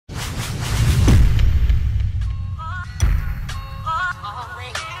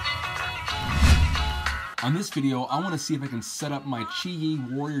On this video, I want to see if I can set up my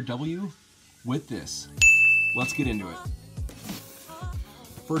QiYi Warrior W with this. Let's get into it.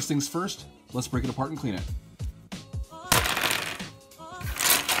 First things first, let's break it apart and clean it.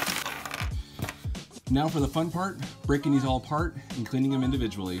 Now for the fun part, breaking these all apart and cleaning them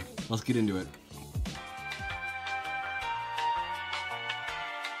individually. Let's get into it.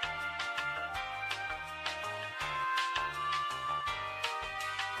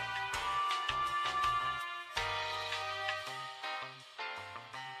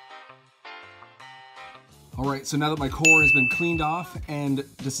 Alright, so now that my core has been cleaned off and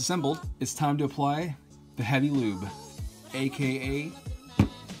disassembled, it's time to apply the heavy lube, aka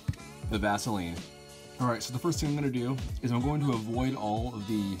the Vaseline. Alright, so the first thing I'm going to do is I'm going to avoid all of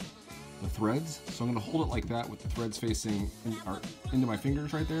the threads. So I'm going to hold it like that with the threads facing into my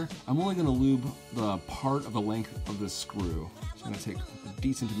fingers right there. I'm only going to lube the part of the length of this screw. So I'm going to take a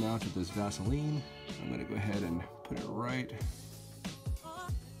decent amount of this Vaseline. I'm going to go ahead and put it right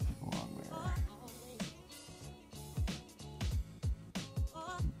along there.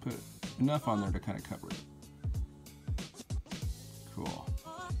 Put enough on there to kind of cover it. Cool.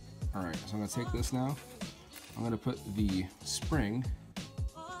 Alright, so I'm going to take this now. I'm going to put the spring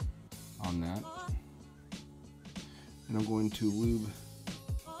on that. And I'm going to lube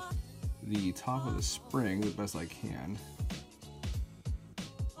the top of the spring the best I can.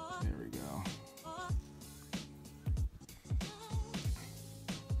 There we go.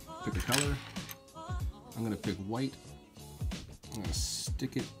 Pick a color. I'm going to pick white. I'm going to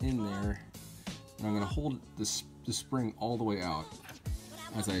stick it in there. And I'm going to hold the spring all the way out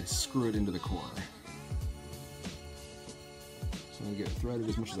as I screw it into the core. So I'm going to get it threaded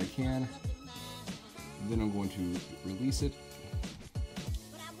as much as I can. And then I'm going to release it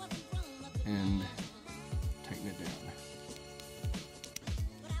and tighten it down.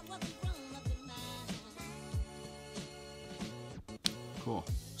 Cool.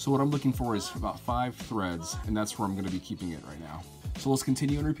 So what I'm looking for is about 5 threads, and that's where I'm going to be keeping it right now. So let's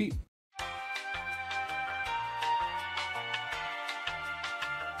continue and repeat.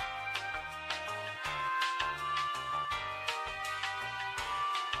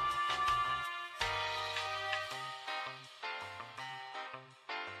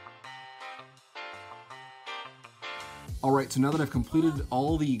 Alright, so now that I've completed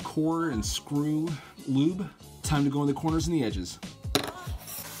all the core and screw lube, time to go in the corners and the edges.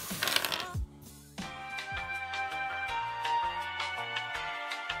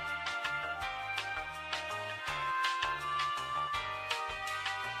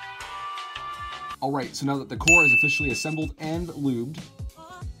 Alright, so now that the core is officially assembled and lubed,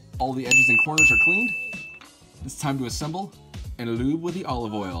 all the edges and corners are cleaned, it's time to assemble and lube with the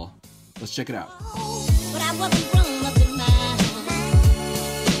olive oil. Let's check it out.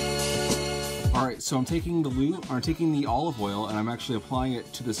 Alright, so I'm taking the olive oil and I'm actually applying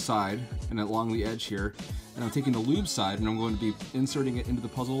it to the side and along the edge here. And I'm taking the lube side and I'm going to be inserting it into the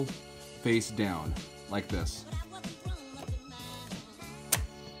puzzle face down, like this.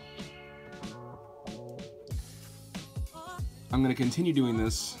 I'm going to continue doing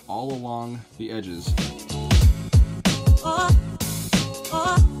this all along the edges.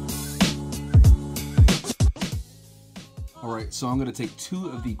 Alright, so I'm going to take 2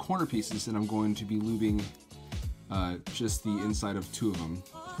 of the corner pieces and I'm going to be lubing just the inside of 2 of them.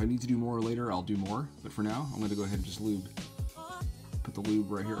 If I need to do more later, I'll do more, but for now, I'm going to go ahead and just lube. Put the lube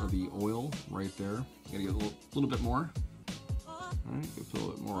right here, or the oil right there. Gotta get a little bit more. Alright, put a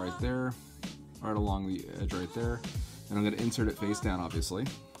little bit more right there, right along the edge right there. And I'm going to insert it face down, obviously.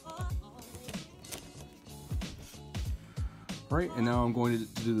 Alright, and now I'm going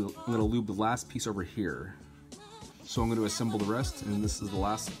to lube the last piece over here. So I'm going to assemble the rest, and this is the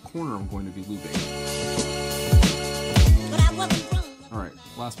last corner I'm going to be lubing. Alright,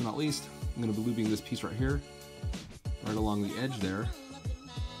 last but not least, I'm going to be lubing this piece right here, right along the edge there.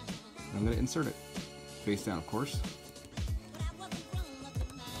 And I'm going to insert it, face down of course.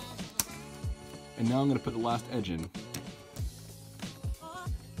 And now I'm going to put the last edge in.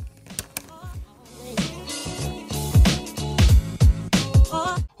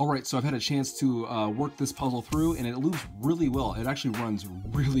 Alright, so I've had a chance to work this puzzle through, and it lubes really well. It actually runs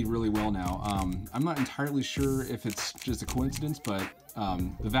really, really well now. I'm not entirely sure if it's just a coincidence, but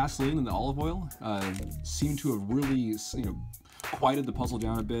the Vaseline and the olive oil seem to have really, quieted the puzzle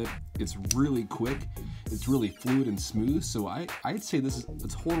down a bit. It's really quick, it's really fluid and smooth, so I'd say this is a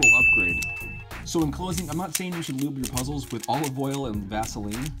total upgrade. So in closing, I'm not saying you should lube your puzzles with olive oil and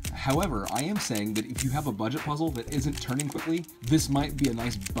Vaseline. However, I am saying that if you have a budget puzzle that isn't turning quickly, this might be a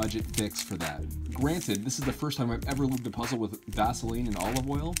nice budget fix for that. Granted, this is the first time I've ever lubed a puzzle with Vaseline and olive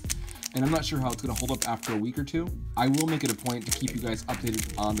oil, and I'm not sure how it's going to hold up after a week or two. I will make it a point to keep you guys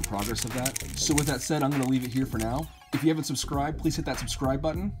updated on the progress of that. So with that said, I'm going to leave it here for now. If you haven't subscribed, please hit that subscribe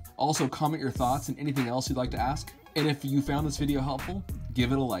button. Also, comment your thoughts and anything else you'd like to ask. And if you found this video helpful,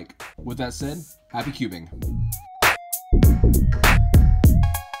 give it a like. With that said, happy cubing.